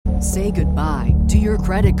Say goodbye to your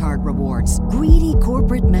credit card rewards. Greedy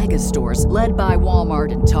corporate mega stores, led by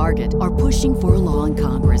Walmart and Target, are pushing for a law in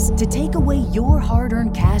Congress to take away your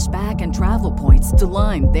hard-earned cash back and travel points to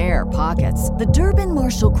line their pockets. The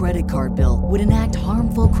Durbin-Marshall credit card bill would enact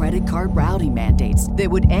harmful credit card routing mandates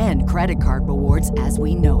that would end credit card rewards as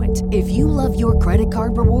we know it. If you love your credit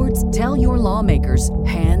card rewards, tell your lawmakers,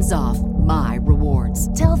 hands off my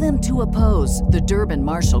rewards. Tell them to oppose the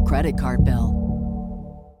Durbin-Marshall credit card bill.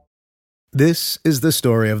 This is the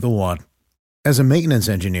story of the one. As a maintenance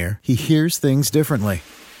engineer, he hears things differently.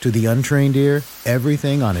 To the untrained ear,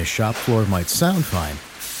 everything on his shop floor might sound fine,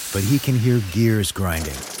 but he can hear gears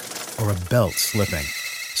grinding or a belt slipping.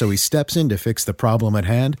 So he steps in to fix the problem at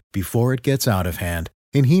hand before it gets out of hand.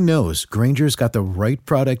 And he knows Grainger's got the right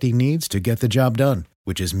product he needs to get the job done,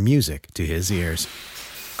 which is music to his ears.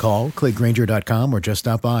 Call, click Grainger.com, or just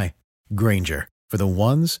stop by. Grainger, for the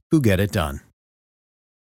ones who get it done.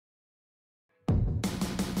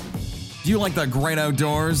 Do you like the great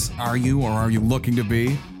outdoors? Are you or are you looking to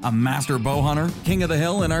be a master bow hunter? King of the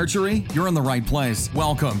hill in archery? You're in the right place.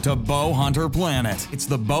 Welcome to Bow Hunter Planet. It's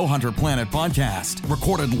the Bow Hunter Planet podcast,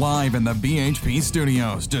 recorded live in the BHP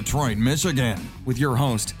Studios, Detroit, Michigan, with your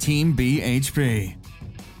host, Team BHP.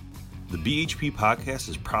 The BHP podcast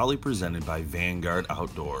is proudly presented by Vanguard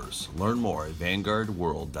Outdoors. Learn more at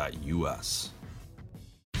vanguardworld.us.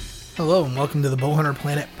 Hello and welcome to the Bowhunter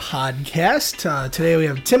Planet podcast. Today we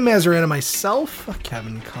have Tim Mazarana, myself,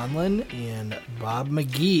 Kevin Conlon, and Bob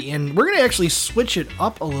McGee. And we're going to actually switch it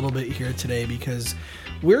up a little bit here today because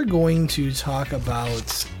we're going to talk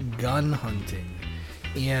about gun hunting.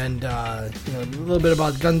 And a little bit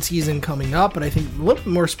about gun season coming up, but I think a little bit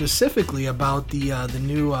more specifically about the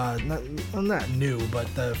new, not new, but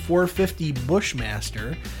the 450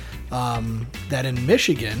 Bushmaster that in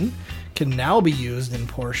Michigan can now be used in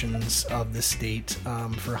portions of the state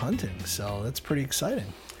for hunting. So that's pretty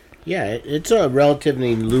exciting. Yeah, it's a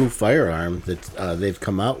relatively new firearm that they've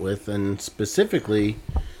come out with, and specifically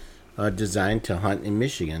designed to hunt in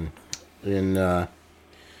Michigan. In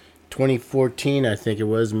 2014, I think it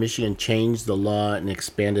was, Michigan changed the law and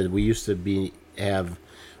expanded. We used to have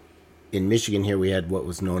in Michigan here, we had what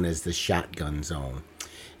was known as the shotgun zone.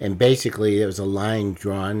 And basically, there was a line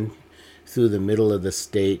drawn through the middle of the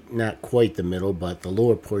state, not quite the middle, but the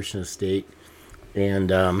lower portion of the state, and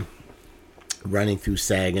running through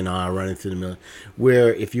Saginaw, running through the middle,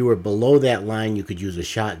 where if you were below that line, you could use a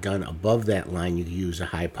shotgun. Above that line, you could use a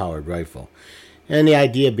high-powered rifle. And the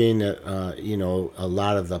idea being that, a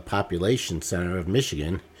lot of the population center of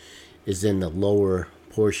Michigan is in the lower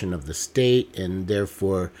portion of the state, and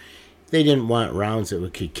therefore they didn't want rounds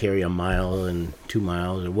that could carry a mile and 2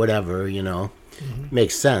 miles or whatever, Mm-hmm.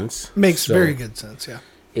 Makes sense. Makes very good sense, yeah.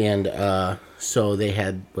 And so they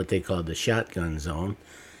had what they called the shotgun zone.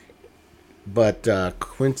 But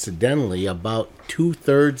coincidentally, about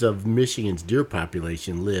 2/3 of Michigan's deer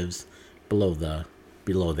population lives below that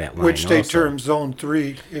line. Which they term Zone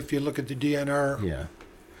 3 if you look at the DNR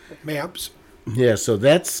maps. Yeah, so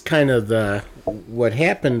that's kind of what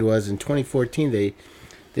happened was in 2014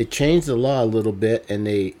 they changed the law a little bit, and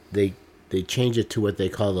they changed it to what they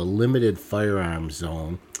call the limited firearms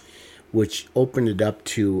zone, which opened it up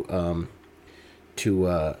to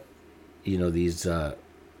these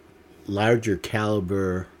larger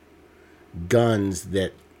caliber guns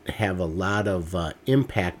that have a lot of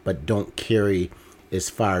impact but don't carry as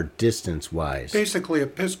far distance wise. Basically a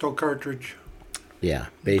pistol cartridge. Yeah,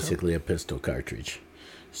 basically a pistol cartridge.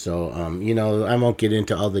 So, I won't get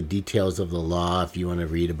into all the details of the law if you want to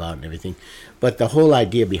read about it and everything. But the whole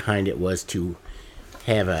idea behind it was to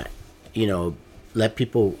have let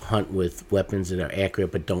people hunt with weapons that are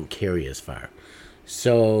accurate but don't carry as far.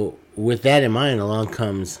 So, with that in mind, along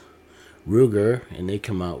comes Ruger, and they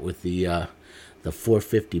come out with the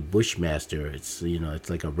 450 Bushmaster. It's, it's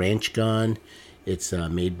like a ranch gun. It's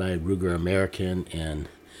made by Ruger American, and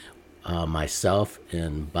myself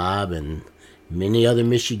and Bob and many other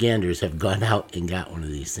Michiganders have gone out and got one of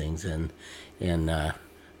these things, and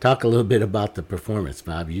talk a little bit about the performance,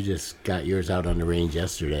 Bob. You just got yours out on the range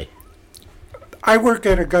yesterday. I work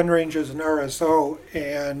at a gun range as an RSO,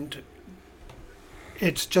 and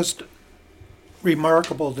it's just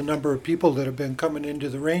remarkable the number of people that have been coming into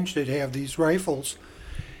the range that have these rifles.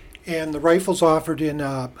 And the rifle's offered in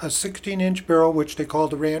a 16-inch barrel, which they call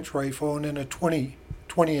the ranch rifle, and in a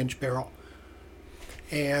 20-inch barrel.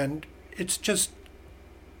 And it's just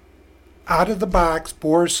out of the box,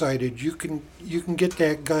 bore sighted. You can get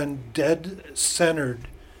that gun dead centered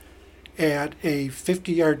at a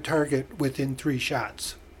 50-yard target within 3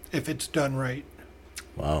 shots if it's done right.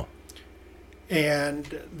 Wow.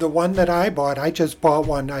 And the one that I bought, I just bought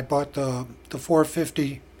one. I bought the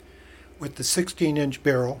 450 with the 16-inch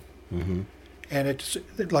barrel. Mm-hmm. And it's,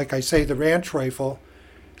 like I say, the ranch rifle.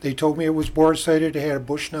 They told me it was bore-sighted. It had a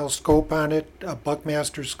Bushnell scope on it, a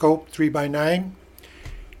Buckmaster scope, 3x9.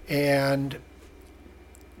 And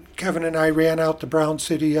Kevin and I ran out to Brown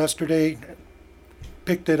City yesterday,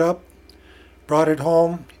 picked it up, brought it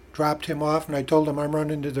home, dropped him off, and I told him I'm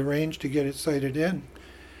running to the range to get it sighted in.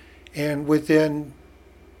 And within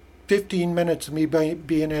 15 minutes of me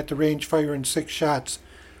being at the range firing 6 shots,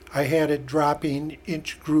 I had it dropping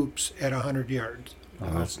inch groups at 100 yards.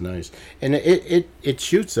 Oh, that's nice. And it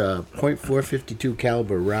shoots a .452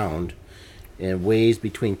 caliber round and weighs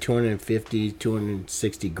between 250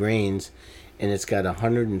 260 grains, and it's got a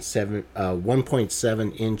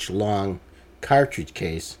 1.7 inch long cartridge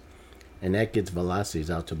case, and that gets velocities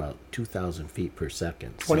out to about 2,000 feet per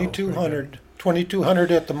second.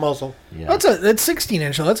 2,200 at the muzzle. Yeah. That's 16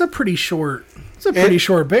 inch. That's a pretty short. It's a pretty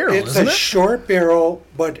short barrel. It's isn't a it? short barrel,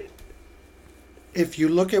 but if you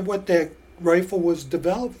look at what that rifle was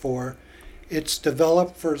developed for, it's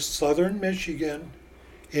developed for southern Michigan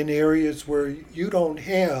in areas where you don't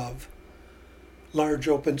have large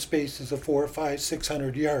open spaces of 400, 500,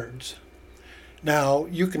 600 yards. Now,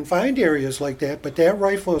 you can find areas like that, but that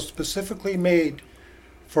rifle is specifically made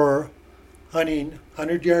for hunting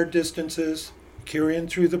 100-yard distances, carrying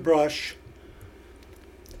through the brush.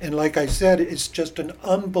 And like I said, it's just an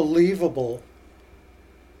unbelievable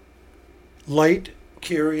light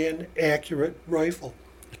carrying, accurate rifle.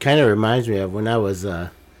 It kind of reminds me of when I was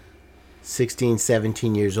 16,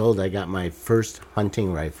 17 years old. I got my first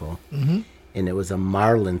hunting rifle, and it was a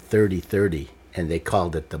Marlin 30-30, and they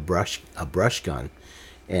called it a brush gun,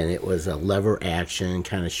 and it was a lever action,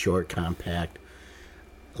 kind of short, compact,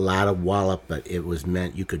 a lot of wallop, but it was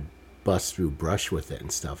meant you could bust through brush with it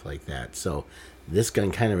and stuff like that. So this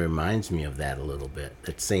gun kind of reminds me of that a little bit.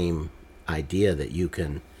 That same idea that you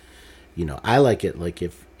can. I like it like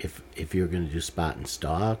if you're going to do spot and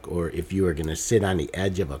stalk, or if you are going to sit on the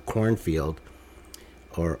edge of a cornfield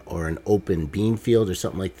or an open bean field or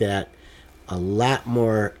something like that, a lot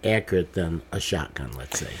more accurate than a shotgun,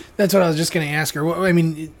 let's say. That's what I was just going to ask her. I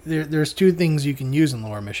mean, there's two things you can use in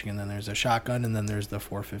Lower Michigan. Then there's a shotgun, and then there's the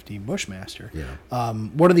 450 Bushmaster. Yeah.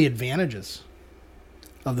 What are the advantages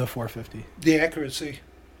of the 450? The accuracy,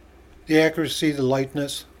 the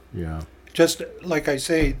lightness. Yeah. Just like I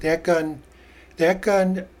say, that gun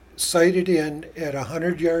sighted in at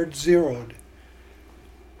 100 yards zeroed.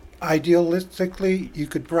 Idealistically, you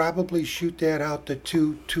could probably shoot that out to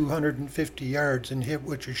 250 yards and hit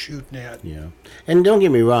what you're shooting at. Yeah. And don't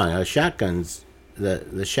get me wrong, shotguns,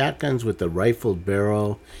 the shotguns with the rifled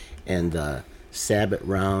barrel and the sabot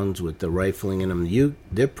rounds with the rifling in them,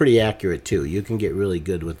 they're pretty accurate too. You can get really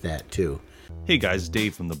good with that too. Hey guys,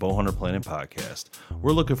 Dave from the Bowhunter Planet podcast.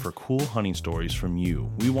 We're looking for cool hunting stories from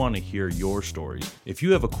you. We want to hear your stories. If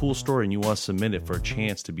you have a cool story and you want to submit it for a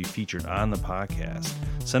chance to be featured on the podcast,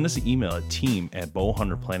 send us an email at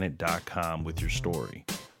team@bowhunterplanet.com with your story.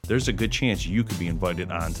 There's a good chance you could be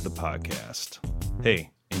invited onto the podcast.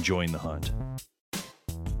 Hey, enjoying the hunt.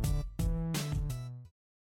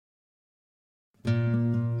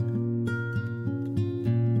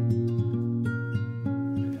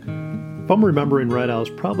 If I'm remembering right, I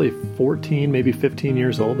was probably 14, maybe 15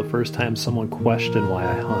 years old the first time someone questioned why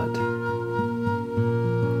I hunt.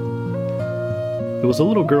 It was a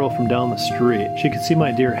little girl from down the street. She could see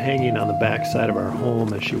my deer hanging on the backside of our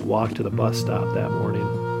home as she walked to the bus stop that morning.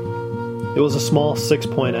 It was a small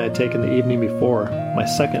 6-point I had taken the evening before, my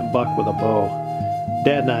second buck with a bow.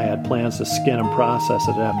 Dad and I had plans to skin and process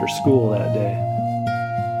it after school that day.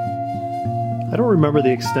 I don't remember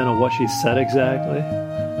the extent of what she said exactly.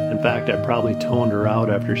 In fact, I probably toned her out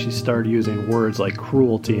after she started using words like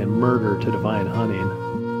cruelty and murder to define hunting.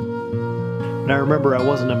 And I remember I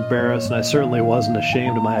wasn't embarrassed, and I certainly wasn't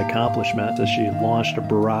ashamed of my accomplishment as she launched a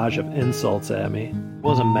barrage of insults at me. I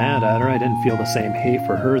wasn't mad at her. I didn't feel the same hate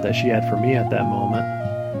for her that she had for me at that moment.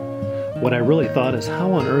 What I really thought is,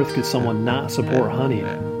 how on earth could someone not support hunting?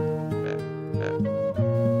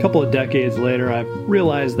 A couple of decades later, I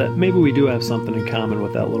realized that maybe we do have something in common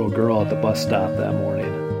with that little girl at the bus stop that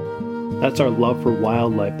morning. That's our love for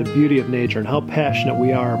wildlife, the beauty of nature, and how passionate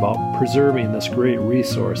we are about preserving this great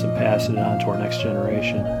resource and passing it on to our next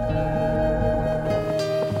generation.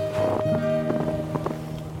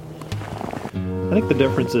 I think the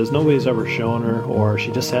difference is nobody's ever shown her, or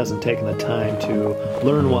she just hasn't taken the time to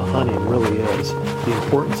learn what hunting really is, the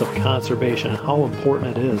importance of conservation, and how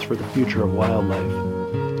important it is for the future of wildlife.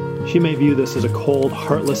 She may view this as a cold,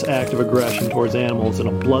 heartless act of aggression towards animals and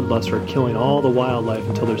a bloodlust for killing all the wildlife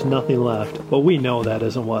until there's nothing left, but we know that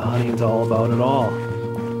isn't what hunting's all about at all.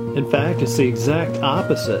 In fact, it's the exact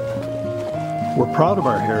opposite. We're proud of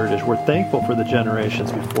our heritage. We're thankful for the generations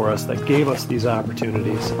before us that gave us these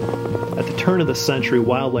opportunities. At the turn of the century,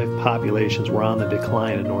 wildlife populations were on the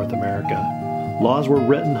decline in North America. Laws were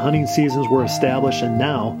written, hunting seasons were established, and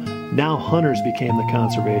now hunters became the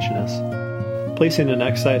conservationists. Placing an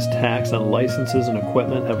excise tax on licenses and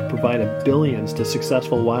equipment have provided billions to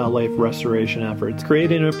successful wildlife restoration efforts,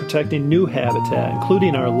 creating and protecting new habitat,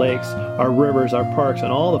 including our lakes, our rivers, our parks,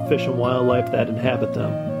 and all the fish and wildlife that inhabit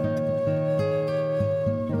them.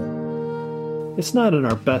 It's not in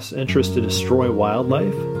our best interest to destroy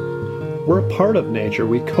wildlife. We're a part of nature.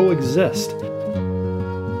 We coexist.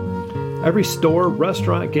 Every store,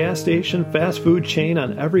 restaurant, gas station, fast food chain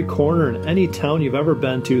on every corner in any town you've ever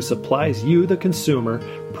been to supplies you, the consumer,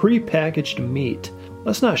 pre-packaged meat.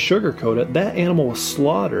 Let's not sugarcoat it. That animal was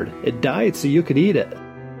slaughtered. It died so you could eat it.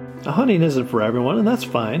 Hunting isn't for everyone, and that's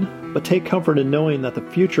fine, but take comfort in knowing that the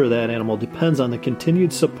future of that animal depends on the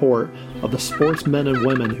continued support of the sportsmen and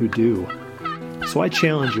women who do. So I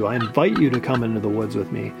challenge you, I invite you to come into the woods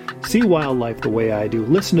with me. See wildlife the way I do.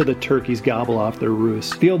 Listen to the turkeys gobble off their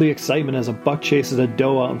roosts. Feel the excitement as a buck chases a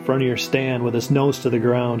doe out in front of your stand with his nose to the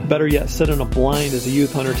ground. Better yet, sit in a blind as a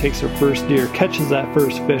youth hunter takes their first deer, catches that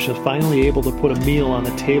first fish, and is finally able to put a meal on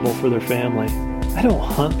the table for their family. I don't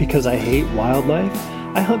hunt because I hate wildlife.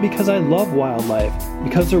 I hunt because I love wildlife,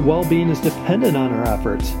 because their well-being is dependent on our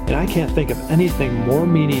efforts, and I can't think of anything more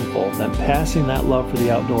meaningful than passing that love for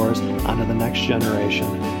the outdoors onto the next generation.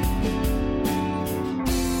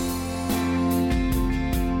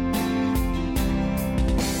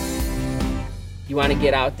 You want to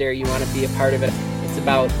get out there, you want to be a part of it. It's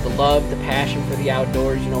about the love, the passion for the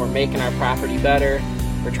outdoors. You know, we're making our property better.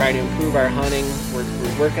 We're trying to improve our hunting.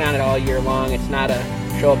 We're working on it all year long. It's not a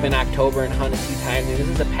show up in October and hunt a few times. This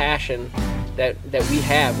is a passion that we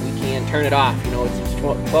have. We can't turn it off. You know,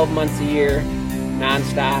 it's 12 months a year,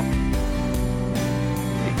 nonstop.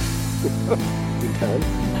 You done?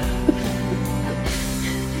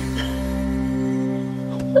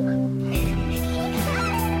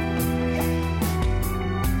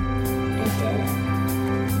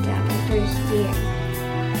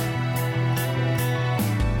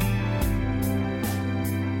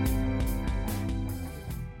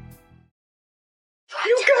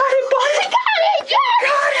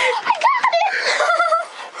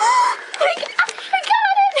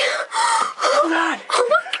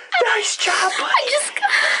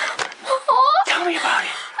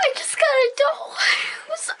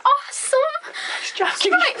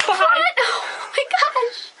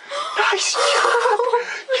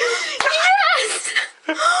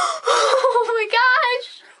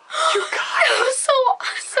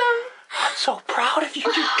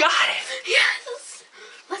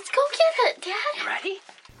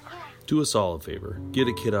 Do us all a favor, get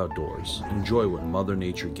a kid outdoors, enjoy what Mother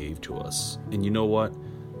Nature gave to us, and you know what?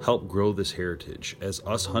 Help grow this heritage. As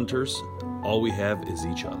us hunters, all we have is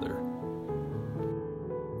each other.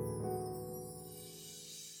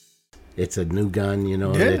 It's a new gun, you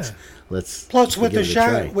know. Yeah. Let's Plus, with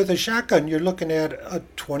a shotgun, you're looking at a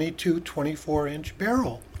 22, 24-inch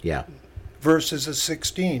barrel. Yeah. Versus a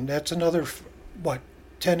 16. That's another,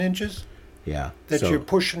 10 inches? Yeah. That you're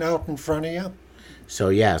pushing out in front of you? So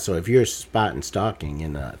if you're spotting stalking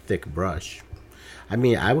in a thick brush, I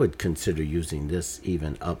mean, I would consider using this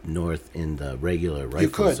even up north in the regular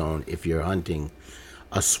rifle zone if you're hunting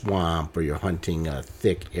a swamp or you're hunting a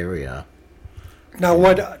thick area. Now,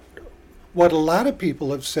 what a lot of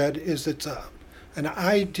people have said is it's an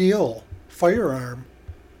ideal firearm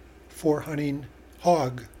for hunting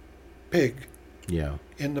hog, pig,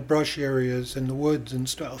 in the brush areas, in the woods and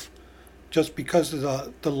stuff. Just because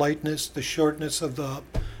of the lightness, the shortness of the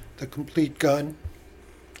complete gun.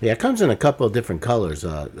 Yeah, it comes in a couple of different colors.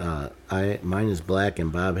 Mine is black, and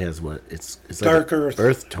Bob has it's dark like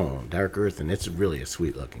earth tone, dark earth, and it's really a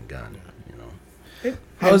sweet looking gun. You know.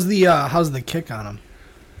 How's the kick on them?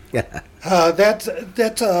 Yeah, that's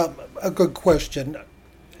a good question.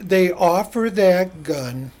 They offer that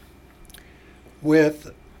gun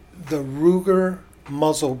with the Ruger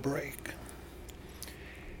muzzle brake.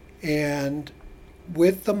 And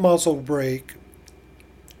with the muzzle brake,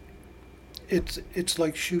 it's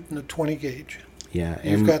like shooting a 20 gauge. Yeah,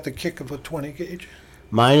 You've got the kick of a 20 gauge.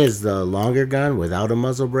 Mine is the longer gun without a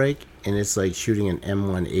muzzle brake, and it's like shooting an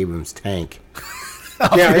M1 Abrams tank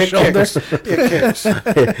Yeah, your it shoulder. kicks. It kicks.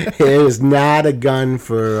 It is not a gun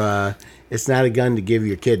for. It's not a gun to give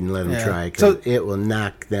your kid and let them Yeah. try, 'cause So- it will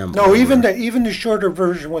knock them. No, over. even the shorter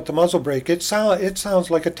version with the muzzle brake, it sounds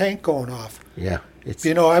like a tank going off. Yeah, it's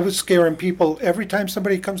You know, I was scaring people every time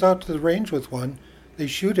somebody comes out to the range with one. They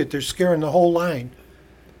shoot it. They're scaring the whole line.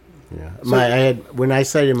 yeah. When I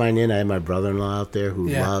sighted mine in, I had my brother-in-law out there who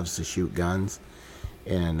Yeah. loves to shoot guns,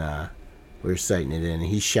 and we were sighting it in.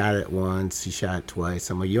 He shot it once. He shot it twice.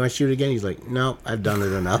 I'm like, "You want to shoot it again?" He's like, "No, I've done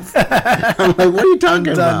it enough." I'm like, "What are you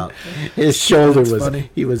talking about?" His shoulder That's was funny.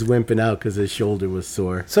 he was wimping out because his shoulder was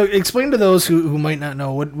sore. So explain to those who might not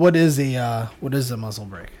know what is a muzzle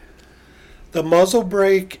brake. The muzzle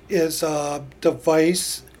brake is a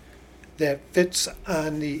device that fits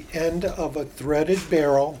on the end of a threaded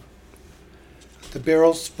barrel. The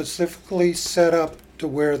barrel's specifically set up to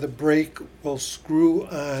where the brake will screw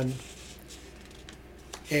on.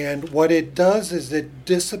 And what it does is it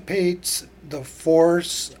dissipates the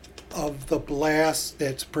force of the blast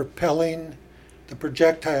that's propelling the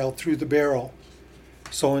projectile through the barrel.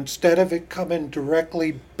 So instead of it coming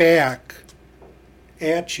directly back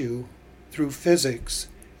at you through physics,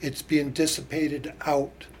 it's being dissipated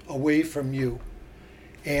out away from you.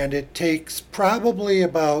 And it takes probably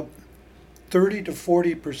about 30 to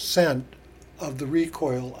 40% of the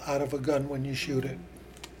recoil out of a gun when you shoot it.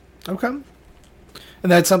 Okay.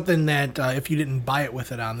 And that's something that if you didn't buy it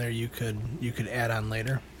with it on there, you could add on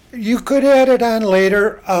later. You could add it on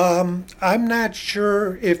later. I'm not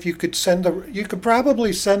sure if you could you could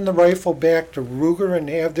probably send the rifle back to Ruger and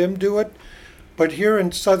have them do it. But here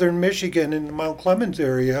in southern Michigan, in the Mount Clemens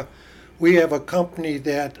area, we have a company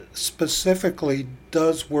that specifically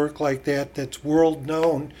does work like that, that's world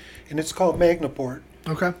known, and it's called Magnaport.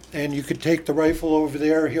 Okay. And you could take the rifle over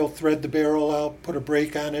there, he'll thread the barrel out, put a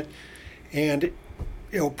brake on it, and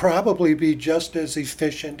it'll probably be just as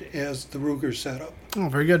efficient as the Ruger setup. Oh,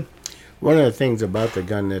 very good. One of the things about the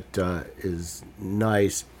gun that is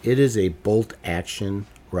nice, it is a bolt action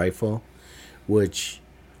rifle, which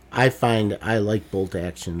I find I like bolt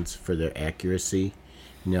actions for their accuracy.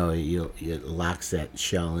 You know, it locks that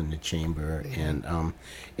shell in the chamber, and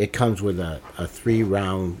it comes with a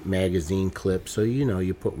 3-round magazine clip. So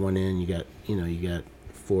you put one in, you got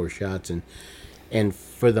 4 shots, and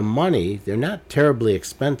for the money, they're not terribly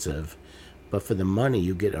expensive. But for the money,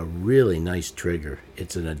 you get a really nice trigger.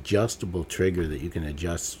 It's an adjustable trigger that you can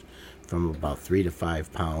adjust from about 3 to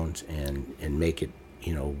 5 pounds and make it,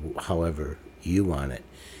 however you want it.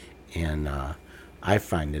 And I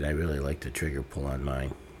find that I really like the trigger pull on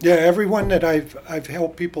mine. Yeah, everyone that I've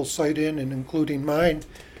helped people sight in, and including mine,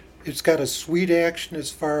 it's got a sweet action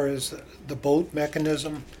as far as the bolt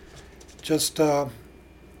mechanism. Just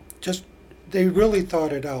they really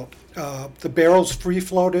thought it out. The barrel's free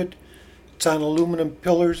floated. It's on aluminum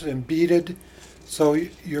pillars and beaded. So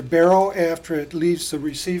your barrel, after it leaves the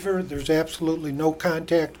receiver, there's absolutely no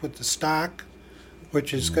contact with the stock,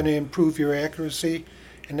 which is going to improve your accuracy.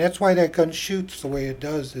 And that's why that gun shoots the way it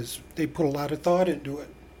does, is they put a lot of thought into it.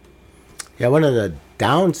 Yeah, one of the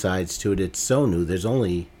downsides to it, it's so new. There's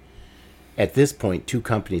only, at this point, 2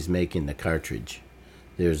 companies making the cartridge.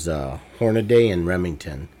 There's Hornaday and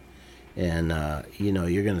Remington. And,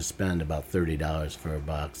 you're going to spend about $30 for a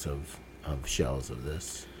box of shells of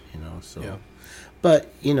this, so. Yeah.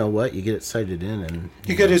 But, you know what? You get it sighted in. And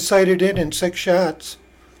You get it sighted in 6 shots.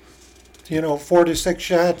 4 to 6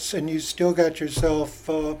 shots, and you still got yourself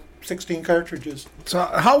 16 cartridges. So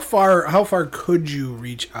how far could you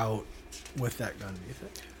reach out with that gun, do you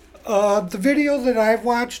think? The video that I've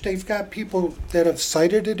watched, they've got people that have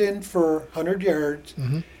sighted it in for 100 yards,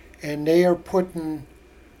 and they are putting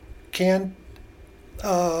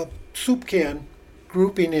soup can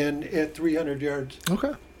grouping in at 300 yards.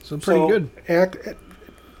 Okay, so pretty good.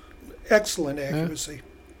 Excellent accuracy.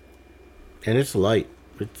 And it's light.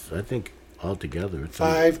 It's, I think, altogether, it's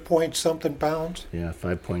 5 point something pounds. Yeah,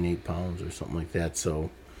 5.8 pounds or something like that. So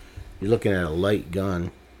you're looking at a light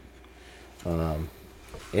gun. And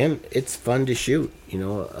it's fun to shoot,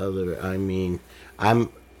 I'm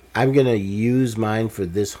gonna use mine for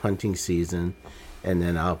this hunting season, and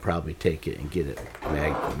then I'll probably take it and get it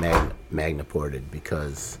Magnaported,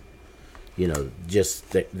 because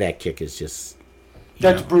just that kick is just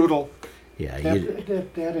That's brutal. Yeah,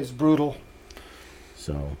 that is brutal.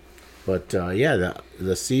 So, but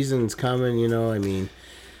the season's coming. You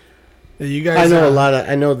guys,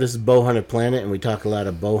 I know this is Bow Hunter Planet, and we talk a lot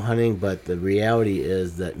of bow hunting, but the reality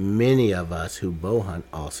is that many of us who bow hunt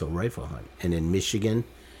also rifle hunt. And in Michigan,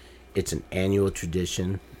 it's an annual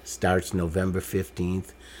tradition. Starts November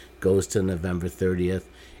 15th, goes to November 30th,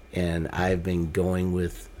 and I've been going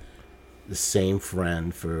with the same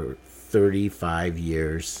friend for 35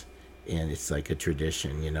 years, and it's like a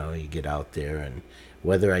tradition. You know, you get out there, and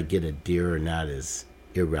whether I get a deer or not is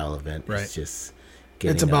irrelevant. Right. It's just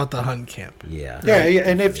It's about the hunt camp. Yeah. Yeah,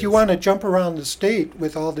 and if you want to jump around the state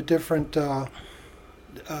with all the different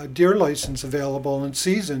deer license available and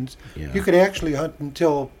seasons, Yeah. you could actually hunt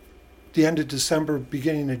until the end of December,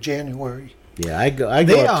 beginning of January. Yeah, I go up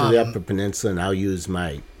to the Upper Peninsula, and I'll use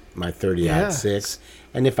my 30-06.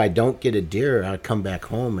 And if I don't get a deer, I'll come back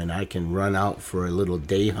home, and I can run out for a little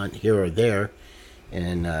day hunt here or there,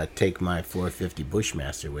 and take my 450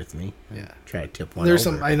 Bushmaster with me. Yeah. Try to tip one There's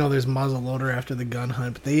over. I know there's muzzle loader after the gun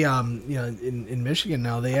hunt, but they in Michigan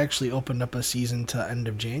now they actually opened up a season to end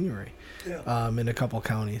of January. Yeah. In a couple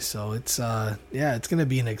counties. So it's it's going to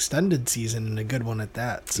be an extended season and a good one at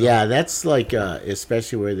that. So Yeah, that's like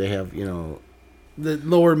especially where they have, the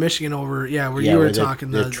lower Michigan where you were where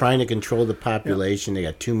talking they're trying to control the population. They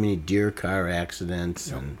got too many deer car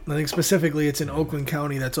accidents, and I think specifically it's in Oakland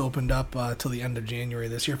County that's opened up till the end of January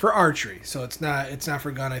this year for archery. So it's not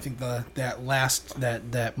for gun. I think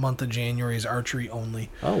that month of January is archery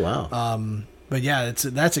only. oh wow. But yeah,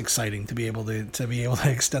 that's exciting to be able to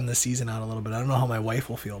extend the season out a little bit. I don't know how my wife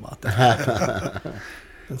will feel about that.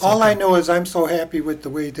 All I know is I'm so happy with the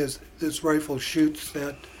way this rifle shoots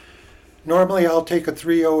that normally I'll take a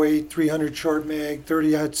 308, 300 short mag,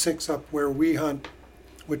 30-06 up where we hunt,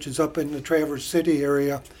 which is up in the Traverse City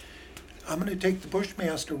area. I'm going to take the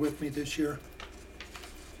Bushmaster with me this year.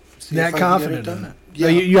 See That if I can get confident done. in it. Yeah.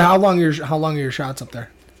 You how long are your shots up there?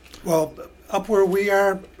 Well, up where we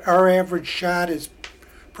are, our average shot is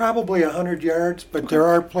probably 100 yards, but there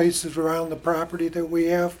are places around the property that we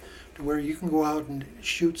have to where you can go out and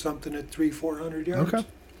shoot something at 300-400 yards. Okay.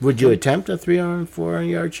 Would you attempt a 300-400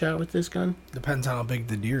 yard shot with this gun? Depends on how big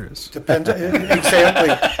the deer is. Depends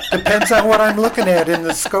exactly. Depends on what I'm looking at in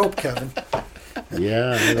the scope, Kevin.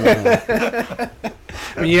 Yeah, I don't know.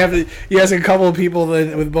 I mean, you ask a couple of people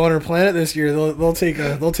that with Boner Planet this year, they'll take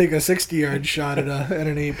a 60-yard shot at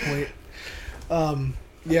an 8-point.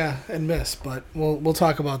 And miss, but we'll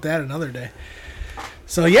talk about that another day.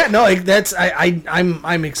 So yeah, no,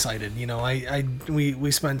 I'm excited. You know,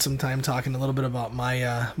 we spent some time talking a little bit about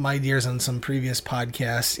my deers on some previous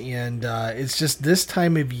podcasts, and it's just this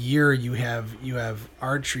time of year you have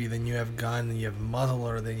archery, then you have gun, then you have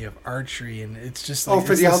muzzleloader, then you have archery, and it's just like,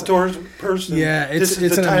 for the outdoors person. Yeah, this is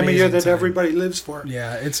it's the an time of year amazing that time. everybody lives for.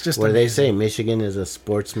 Yeah, it's just What do they amazing. say? Michigan is a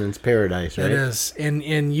sportsman's paradise, right? It is,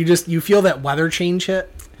 and you feel that weather change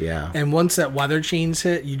hit. Yeah. And once that weather change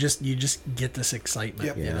hit, you just get this excitement,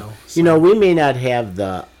 Yep. you Yeah. know. You know, we may not have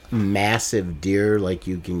the massive deer like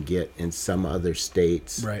you can get in some other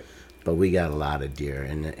states, Right. but we got a lot of deer,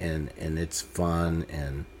 and it's fun,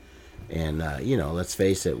 and let's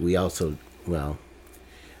face it, we also,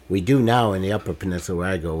 we do now in the Upper Peninsula where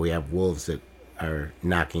I go, we have wolves that are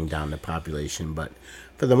knocking down the population, but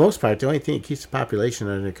for the most part, the only thing that keeps the population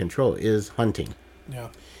under control is hunting. Yeah.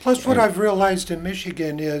 Plus, what I've realized in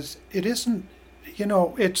Michigan is it isn't,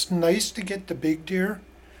 it's nice to get the big deer,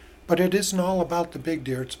 but it isn't all about the big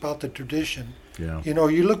deer. It's about the tradition. Yeah.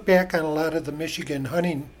 You look back on a lot of the Michigan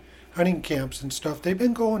hunting camps and stuff. They've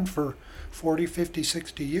been going for 40, 50,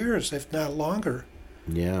 60 years, if not longer.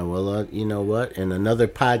 Yeah, well, you know what? In another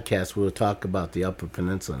podcast, we'll talk about the Upper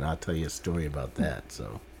Peninsula, and I'll tell you a story about that.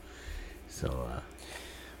 So.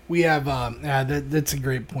 We have that's a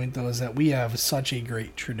great point though, is that we have such a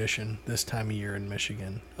great tradition this time of year in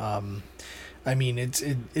Michigan. I mean,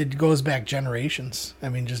 it goes back generations. I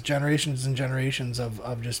mean, just generations and generations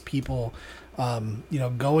of just people,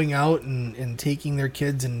 going out and taking their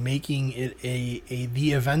kids and making it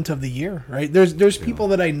the event of the year, right? There's people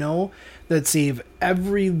that I know that save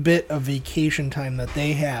every bit of vacation time that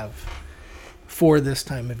they have for this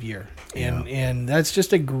time of year. And that's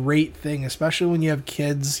just a great thing, especially when you have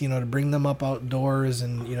kids, to bring them up outdoors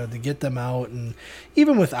and, to get them out. And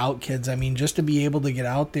even without kids, I mean, just to be able to get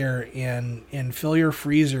out there and fill your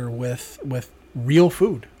freezer with real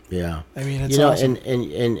food. Yeah. I mean, it's awesome.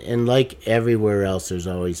 And like everywhere else, there's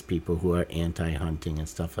always people who are anti-hunting and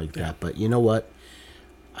stuff like that. But you know what?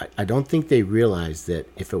 I don't think they realize that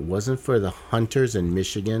if it wasn't for the hunters in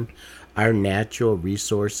Michigan, our natural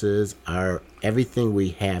resources, everything we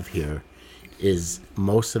have here,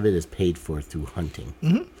 most of it is paid for through hunting.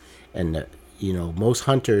 Mm-hmm. And most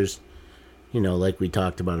hunters, like we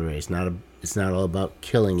talked about already, it's not all about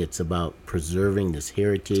killing. It's about preserving this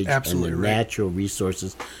heritage Absolutely and the right. natural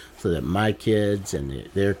resources, so that my kids and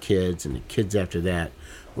their kids and the kids after that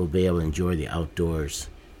will be able to enjoy the outdoors.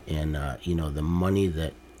 And the money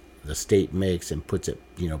that the state makes and puts it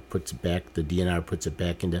back, the DNR puts it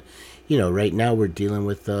back into, right now we're dealing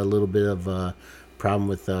with a little bit of a problem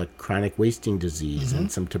with chronic wasting disease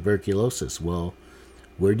and some tuberculosis. Well,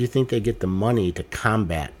 where do you think they get the money to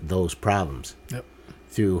combat those problems? Yep.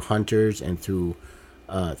 Through hunters and through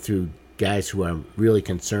guys who are really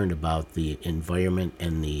concerned about the environment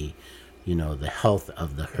and the health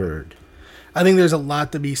of the herd. I think there's a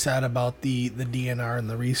lot to be said about the DNR and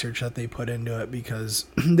the research that they put into it, because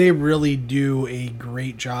they really do a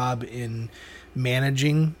great job in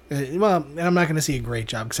managing. Well, and I'm not going to say a great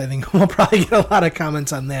job, because I think we'll probably get a lot of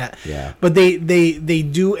comments on that. Yeah. But they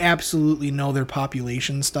do absolutely know their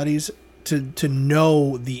population studies to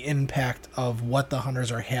know the impact of what the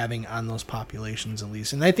hunters are having on those populations, at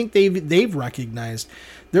least. And I think they've recognized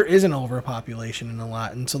there is an overpopulation in a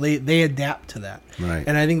lot, and so they adapt to that. Right.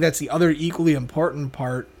 And I think that's the other equally important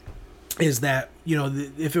part, is that,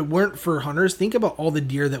 if it weren't for hunters, think about all the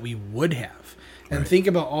deer that we would have. And think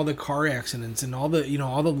about all the car accidents and all the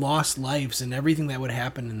all the lost lives and everything that would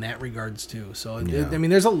happen in that regards too. So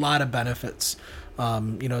there's a lot of benefits,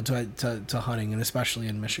 to hunting, and especially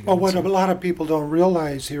in Michigan. Well, what a lot of people don't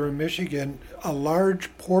realize here in Michigan, a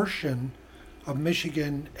large portion of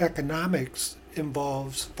Michigan economics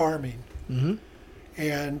involves farming. Mm-hmm.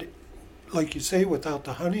 And like you say, without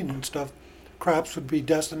the hunting and stuff, crops would be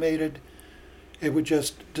decimated. It would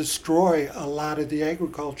just destroy a lot of the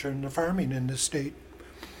agriculture and the farming in the state.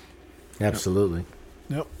 Absolutely.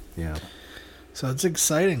 Yep. Yeah. So it's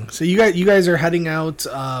exciting. So you guys are heading out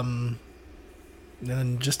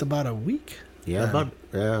in just about a week? Yeah, about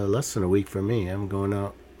less than a week for me. I'm going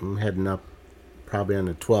out. I'm heading up probably on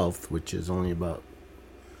the 12th, which is only about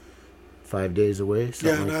 5 days away.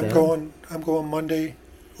 Yeah, and I'm going Monday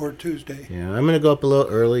or Tuesday. Yeah, I'm going to go up a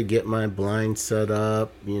little early, get my blind set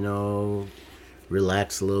up,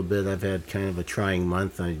 relax a little bit. I've had kind of a trying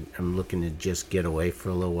month. I'm looking to just get away for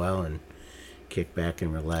a little while and kick back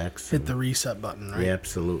and relax. Hit the reset button, right? Yeah,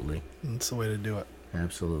 absolutely. That's the way to do it.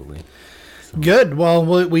 Absolutely. So. Good. Well,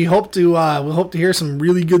 we hope to hear some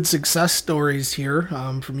really good success stories here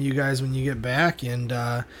from you guys when you get back, and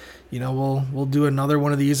we'll do another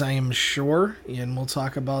one of these, I am sure, and we'll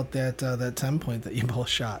talk about that 10-point that you both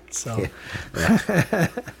shot. So,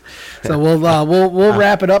 so we'll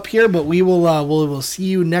wrap it up here, but we'll see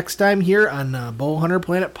you next time here on Bowhunter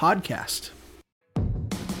Planet Podcast.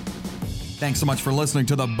 Thanks so much for listening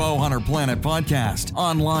to the Bowhunter Planet podcast,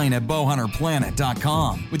 online at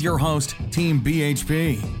bowhunterplanet.com with your host, Team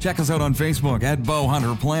BHP. Check us out on Facebook at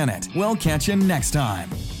Bowhunter Planet. We'll catch you next time.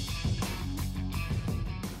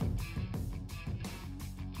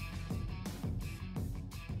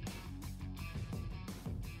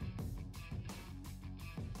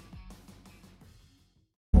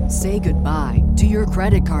 Say goodbye to your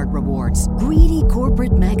credit card rewards. Greedy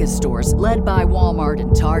corporate mega stores, led by Walmart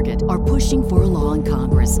and Target, are pushing for a law in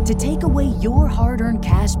Congress to take away your hard-earned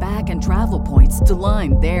cash back and travel points to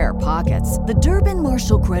line their pockets. The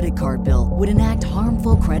Durbin-Marshall credit card bill would enact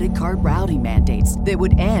harmful credit card routing mandates that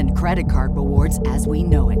would end credit card rewards as we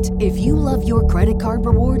know it. If you love your credit card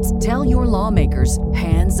rewards, tell your lawmakers,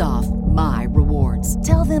 hands off my rewards.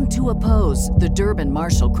 Tell them to oppose the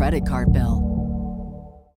Durbin-Marshall credit card bill.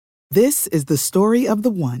 This is the story of the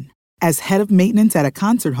one. As head of maintenance at a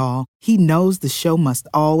concert hall, he knows the show must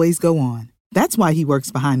always go on. That's why he works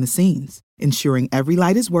behind the scenes, ensuring every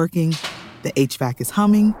light is working, the HVAC is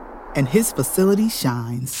humming, and his facility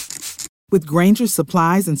shines. With Grainger's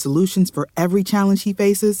supplies and solutions for every challenge he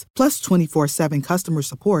faces, plus 24/7 customer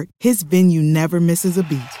support, his venue never misses a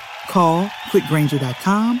beat. Call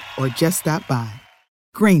quickgrainger.com or just stop by.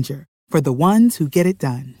 Grainger, for the ones who get it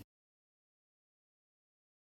done.